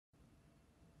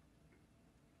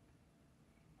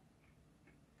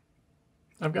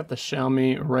I've got the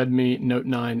Xiaomi Redmi Note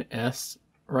 9S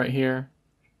right here,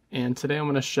 and today I'm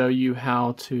going to show you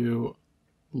how to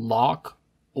lock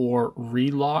or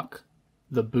relock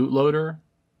the bootloader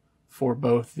for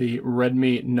both the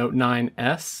Redmi Note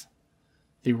 9S,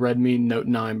 the Redmi Note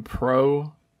 9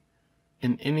 Pro,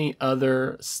 and any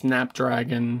other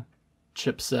Snapdragon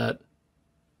chipset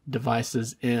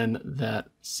devices in that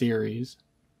series.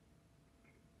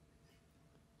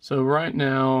 So right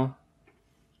now,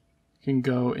 you can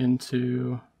go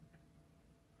into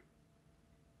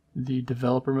the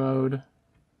developer mode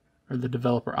or the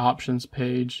developer options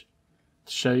page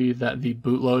to show you that the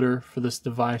bootloader for this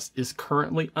device is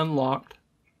currently unlocked.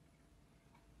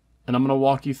 And I'm going to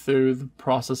walk you through the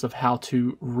process of how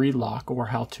to relock or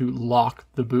how to lock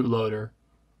the bootloader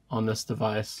on this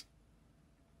device.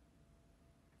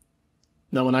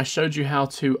 Now, when I showed you how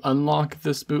to unlock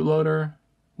this bootloader,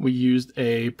 we used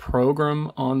a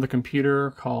program on the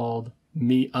computer called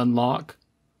Me Unlock.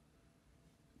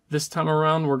 This time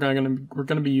around, we're going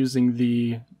to be using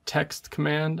the text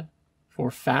command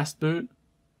for Fastboot,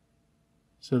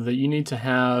 so that you need to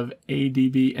have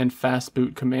ADB and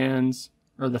Fastboot commands,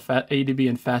 or the ADB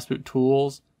and Fastboot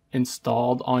tools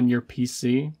installed on your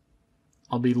PC.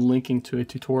 I'll be linking to a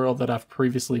tutorial that I've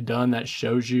previously done that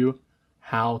shows you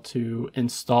how to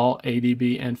install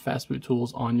ADB and Fastboot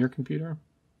tools on your computer.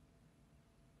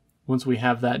 Once we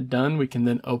have that done, we can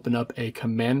then open up a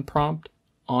command prompt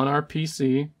on our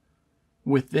PC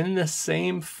within the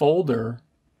same folder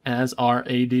as our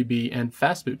ADB and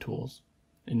Fastboot tools.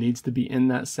 It needs to be in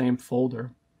that same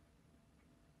folder.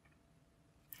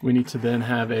 We need to then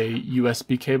have a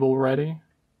USB cable ready.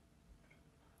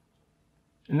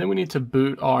 And then we need to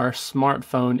boot our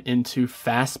smartphone into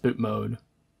Fastboot mode.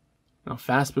 Now,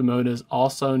 Fastboot mode is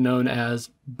also known as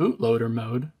bootloader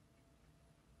mode,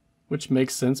 which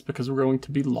makes sense because we're going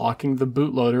to be locking the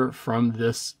bootloader from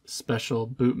this special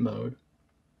boot mode.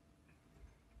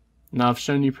 Now, I've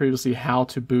shown you previously how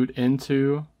to boot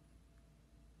into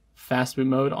Fastboot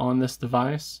mode on this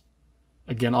device.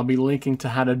 Again, I'll be linking to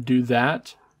how to do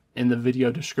that in the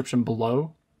video description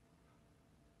below.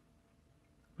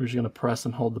 We're just going to press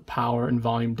and hold the power and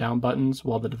volume down buttons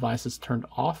while the device is turned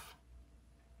off.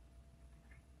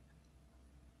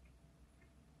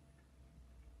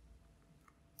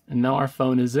 And now our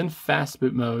phone is in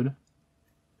Fastboot mode.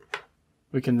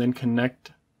 We can then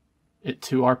connect it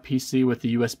to our PC with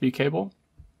the USB cable.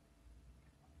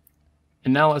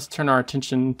 And now let's turn our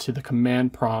attention to the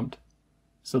command prompt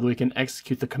so that we can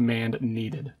execute the command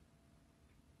needed.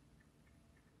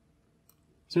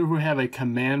 So if we have a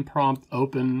command prompt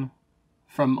open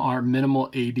from our minimal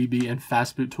ADB and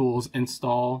Fastboot tools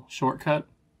install shortcut.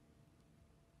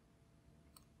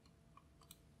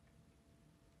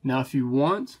 Now, if you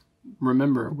want,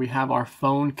 remember, we have our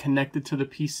phone connected to the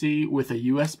PC with a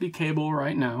USB cable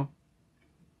right now.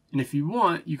 And if you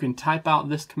want, you can type out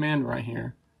this command right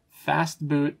here,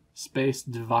 fastboot space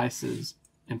devices,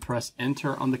 and press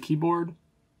enter on the keyboard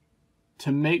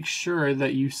to make sure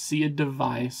that you see a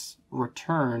device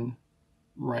return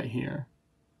right here.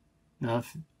 Now,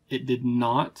 if it did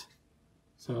not,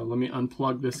 so let me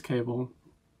unplug this cable.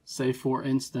 Say, for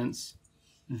instance,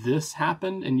 this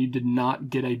happened and you did not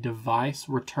get a device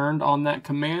returned on that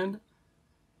command,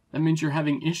 that means you're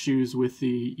having issues with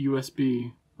the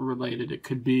USB related. It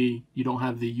could be you don't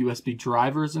have the USB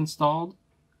drivers installed.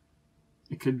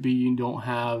 It could be you don't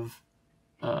have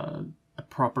a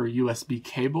proper USB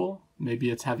cable. Maybe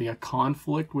it's having a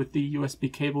conflict with the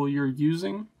USB cable you're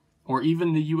using, or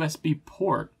even the USB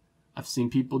port. I've seen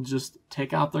people just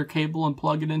take out their cable and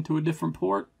plug it into a different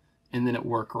port, and then it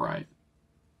work right.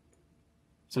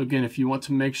 So again, if you want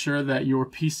to make sure that your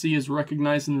PC is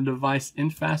recognizing the device in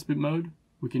Fastboot mode,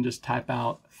 we can just type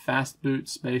out fastboot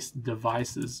space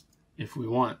devices if we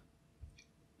want.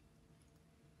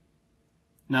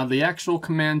 Now, the actual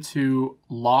command to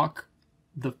lock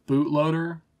the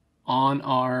bootloader on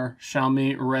our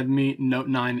Xiaomi Redmi Note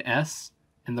 9S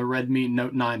and the Redmi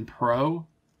Note 9 Pro,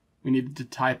 we needed to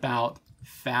type out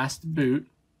fastboot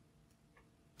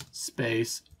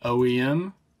space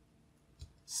OEM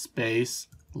space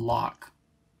lock.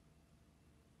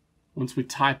 Once we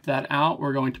type that out,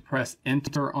 we're going to press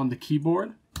enter on the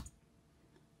keyboard,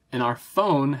 and our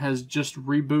phone has just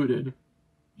rebooted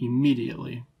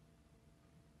immediately.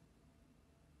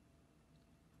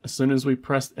 As soon as we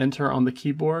pressed enter on the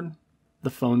keyboard, the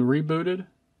phone rebooted.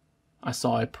 I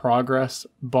saw a progress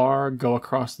bar go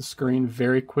across the screen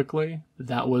very quickly.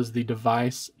 That was the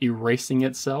device erasing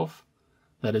itself.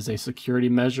 That is a security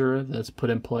measure that's put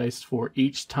in place for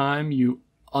each time you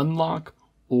unlock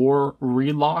or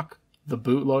relock the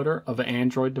bootloader of an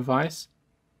Android device.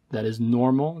 That is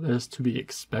normal. That is to be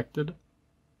expected.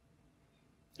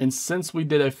 And since we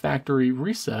did a factory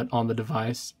reset on the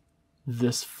device,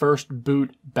 this first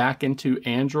boot back into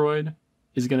Android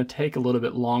is going to take a little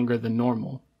bit longer than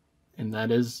normal. And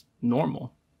that is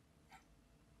normal.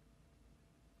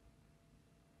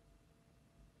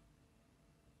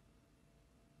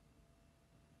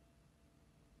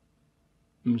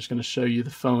 I'm just going to show you the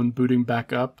phone booting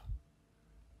back up.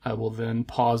 I will then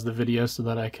pause the video so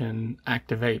that I can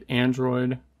activate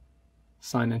Android,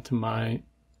 sign into my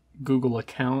Google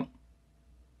account,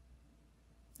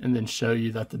 and then show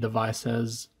you that the device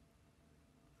has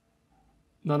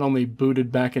not only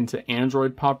booted back into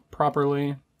Android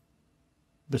properly,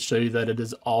 but show you that it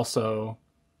is also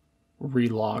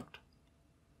relocked.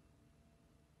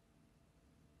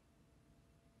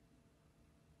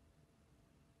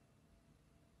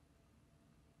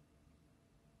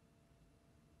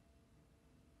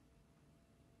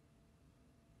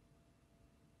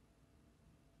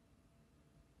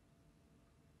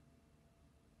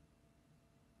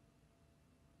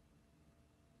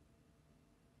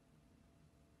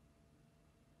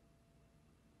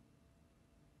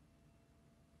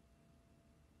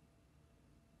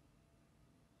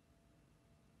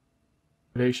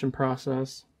 Activation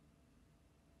process.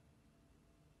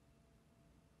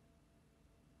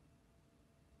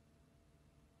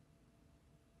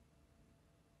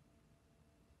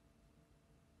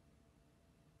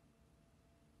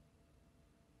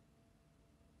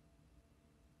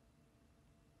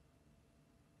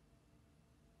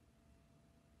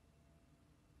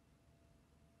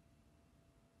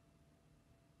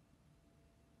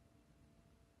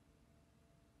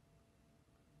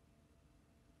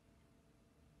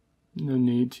 No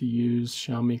need to use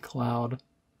Xiaomi Cloud.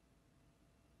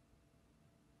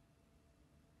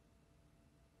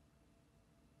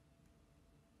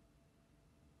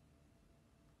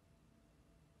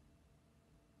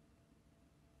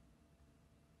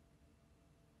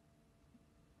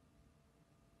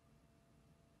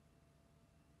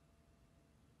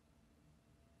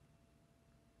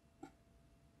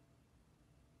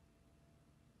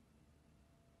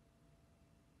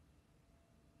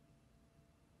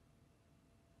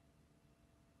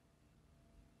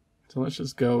 So let's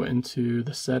just go into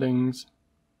the settings,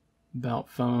 about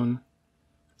phone,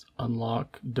 let's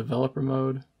unlock developer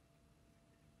mode.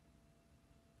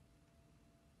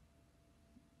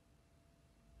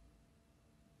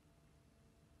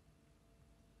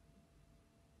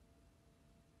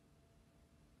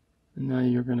 And now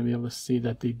you're going to be able to see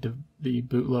that the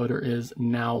bootloader is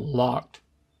now locked.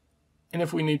 And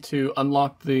if we need to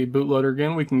unlock the bootloader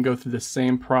again, we can go through the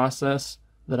same process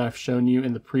that I've shown you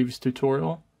in the previous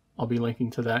tutorial. I'll be linking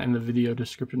to that in the video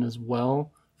description as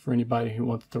well for anybody who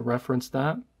wants to reference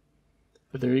that.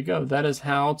 But there you go. That is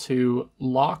how to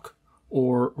lock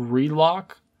or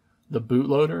relock the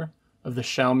bootloader of the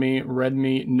Xiaomi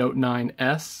Redmi Note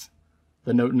 9S,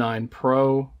 the Note 9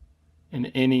 Pro,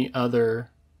 and any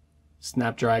other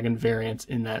Snapdragon variants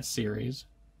in that series.